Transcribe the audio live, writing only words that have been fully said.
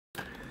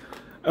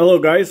Hello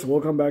guys,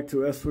 welcome back to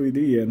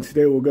S3D, and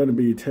today we're going to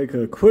be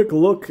taking a quick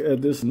look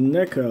at this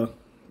NECA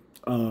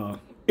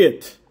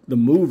It, the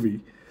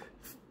movie,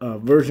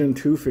 version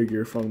 2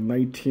 figure from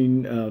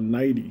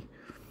 1990.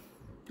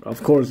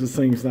 Of course, this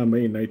thing is not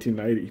made in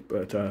 1990,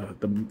 but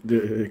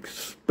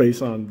it's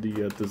based on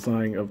the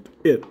design of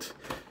It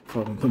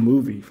from the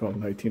movie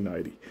from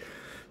 1990.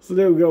 So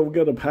there we go, we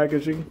got the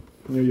packaging,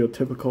 your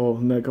typical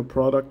NECA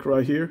product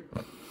right here.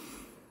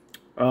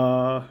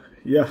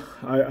 Yeah,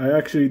 I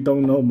actually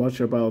don't know much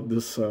about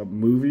this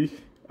movie.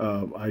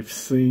 I've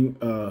seen,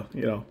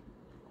 the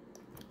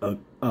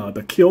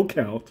kill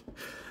count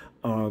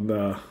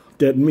on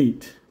Dead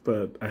Meat,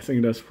 but I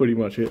think that's pretty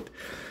much it.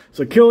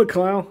 So Killer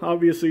Clown,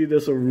 obviously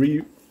there's a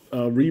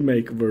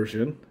remake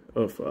version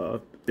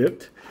of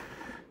it.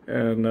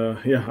 And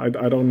yeah,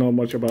 I don't know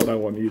much about that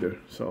one either.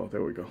 So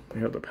there we go. We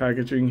have the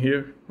packaging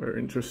here, very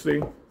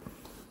interesting.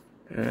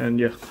 And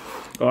yeah,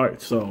 alright,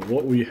 so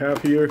what we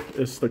have here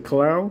is the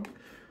clown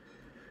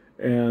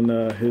and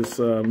his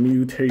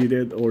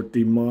mutated or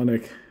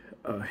demonic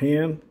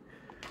hand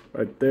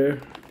right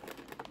there.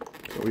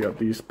 So we have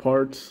these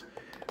parts.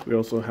 We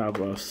also have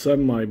a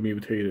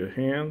semi-mutated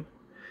hand,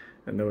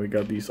 and then we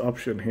got these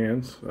option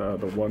hands,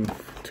 the one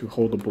to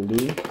hold the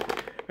balloon,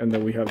 and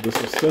then we have this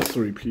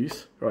accessory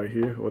piece right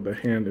here where the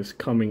hand is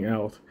coming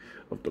out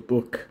of the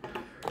book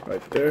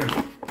right there.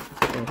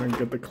 Go ahead and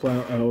get the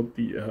clown out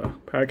the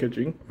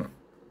packaging.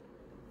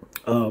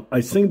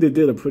 I think they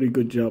did a pretty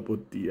good job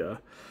with the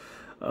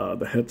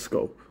head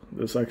sculpt.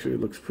 This actually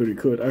looks pretty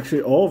good.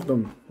 Actually, all of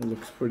them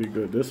looks pretty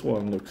good. This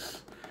one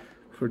looks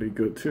pretty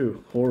good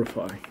too.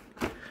 Horrifying.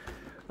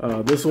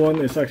 This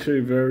one is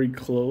actually very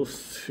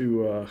close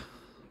to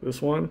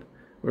this one.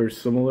 Very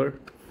similar.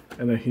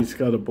 And then he's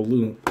got a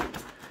balloon.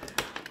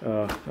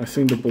 I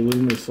think the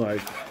balloon is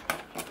like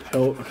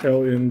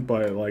held in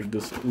by like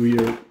this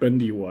weird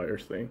bendy wire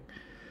thing.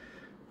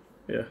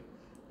 Yeah.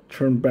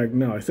 Turn back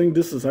now. I think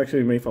this is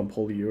actually made from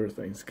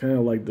polyurethane. It's kind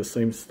of like the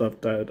same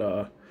stuff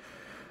that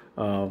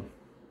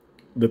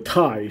the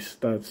ties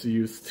that's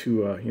used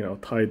to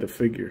tie the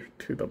figure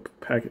to the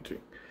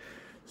packaging.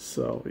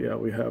 So yeah,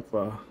 we have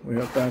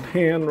that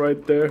hand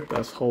right there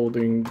that's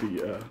holding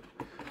the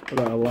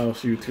that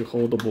allows you to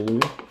hold the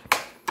balloon.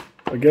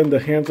 Again, the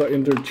hands are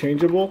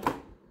interchangeable.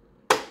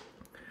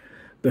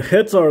 The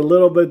heads are a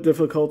little bit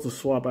difficult to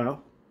swap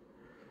out.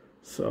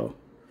 So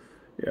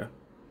yeah,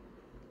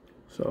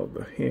 so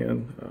the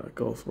hand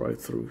goes right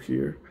through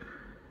here.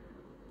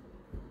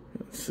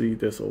 See,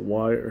 there's a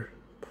wire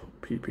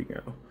peeping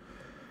out.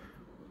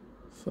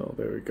 So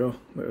there we go.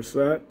 There's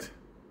that.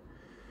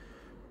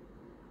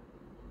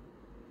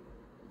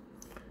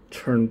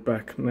 Turn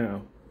back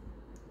now.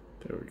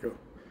 There we go.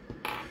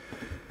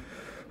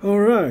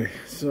 Alright,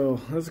 so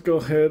let's go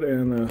ahead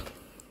and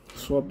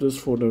swap this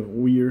for the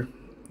weird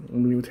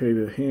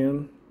mutated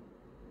hand.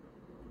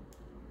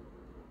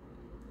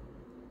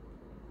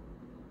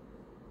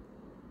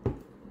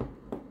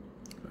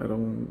 I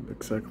don't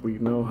exactly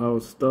know how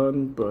it's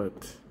done,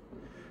 but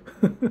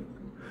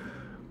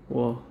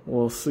well,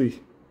 we'll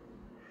see.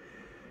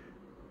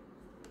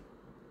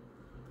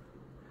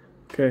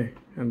 Okay,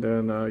 and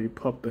then you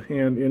pop the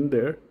hand in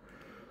there,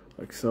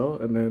 like so,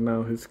 and then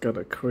now he's got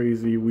a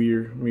crazy,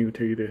 weird,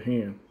 mutated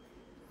hand,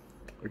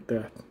 like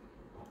that.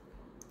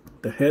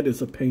 The head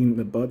is a pain in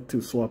the butt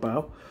to swap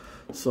out,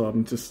 so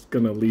I'm just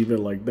gonna leave it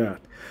like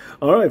that.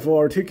 Alright, for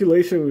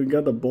articulation, we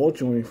got the ball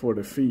joint for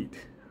the feet.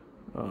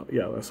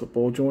 Yeah, that's a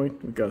ball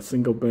joint. We got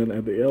single bend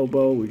at the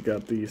elbow. We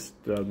got these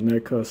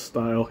NECA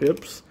style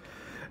hips.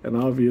 And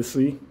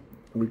obviously,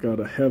 we got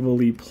a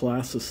heavily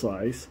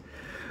plasticized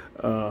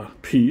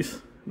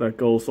piece that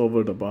goes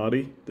over the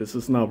body. This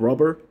is not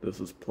rubber. This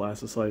is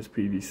plasticized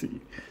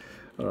PVC.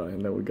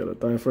 And then we got a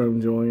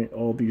diaphragm joint.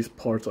 All these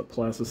parts are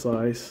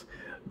plasticized.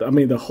 I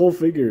mean, the whole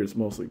figure is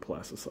mostly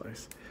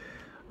plasticized.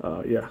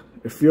 Yeah,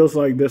 it feels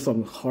like there's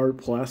some hard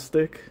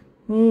plastic.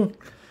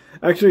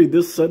 Actually,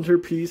 this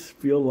centerpiece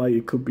feels like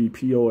it could be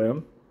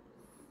POM.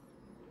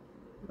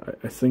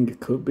 I think it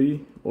could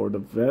be, or the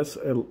vest.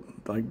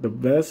 Like the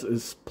vest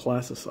is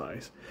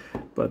plasticized,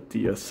 but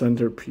the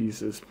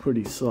centerpiece is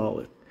pretty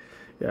solid.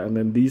 Yeah, and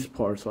then these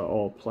parts are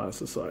all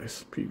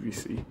plasticized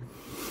PVC.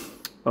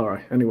 All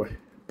right. Anyway,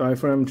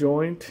 diaphragm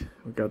joint.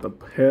 We got the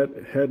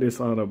head. Head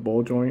is on a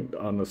ball joint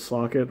on the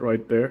socket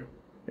right there,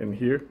 in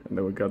here, and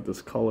then we got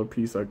this collar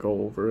piece that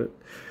go over it.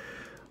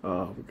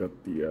 We got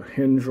the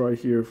hinge right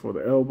here for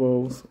the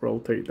elbows.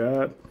 Rotate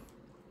that.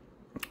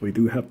 We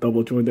do have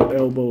double jointed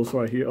elbows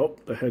right here. Oh,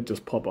 the head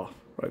just popped off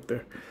right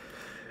there.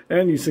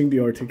 And you see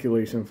the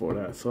articulation for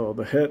that. So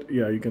the head,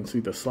 yeah, you can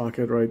see the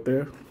socket right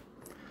there.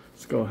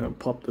 Let's go ahead and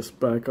pop this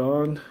back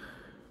on.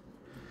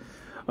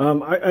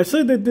 I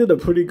said they did a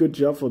pretty good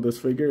job for this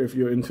figure if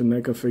you're into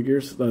NECA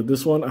figures.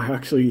 This one, I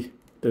actually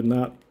did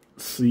not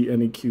see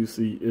any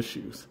QC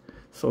issues.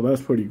 So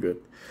that's pretty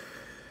good.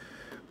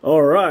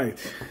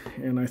 Alright,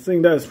 and I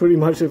think that's pretty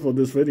much it for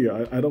this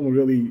video. I don't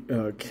really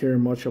care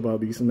much about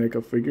these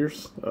NECA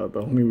figures.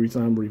 The only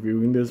reason I'm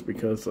reviewing this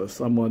because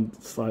someone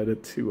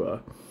decided to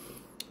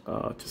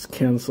just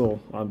cancel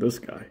on this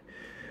guy.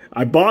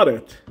 I bought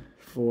it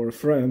for a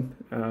friend,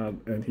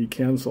 and he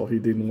canceled. He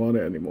didn't want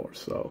it anymore.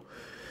 So,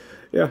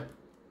 yeah.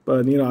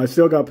 But, you know, I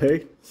still got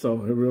paid, so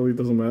it really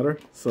doesn't matter.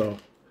 So,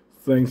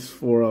 thanks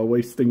for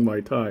wasting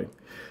my time.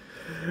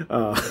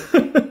 All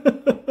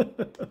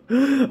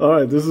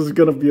right, this is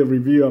going to be a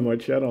review on my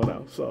channel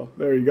now. So,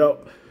 there you go.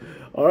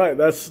 All right,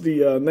 that's the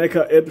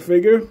NECA It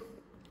figure.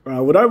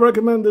 Would I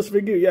recommend this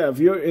figure? Yeah, if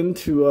you're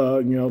into,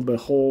 you know, the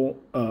whole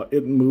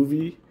It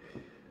movie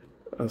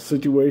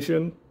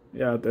situation,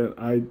 yeah, then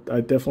I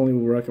definitely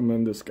would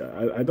recommend this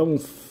guy. I don't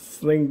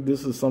think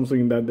this is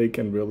something that they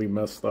can really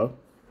mess up.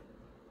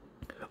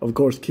 Of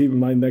course, keep in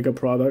mind NECA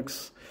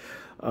products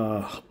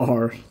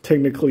are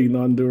technically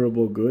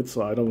non-durable goods,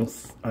 so I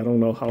don't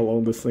know how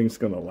long this thing's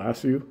gonna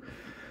last you.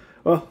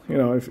 Well, you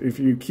know, if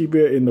you keep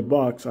it in the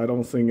box, I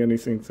don't think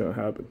anything's gonna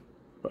happen.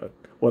 But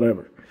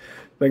whatever.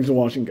 Thanks for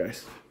watching,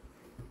 guys.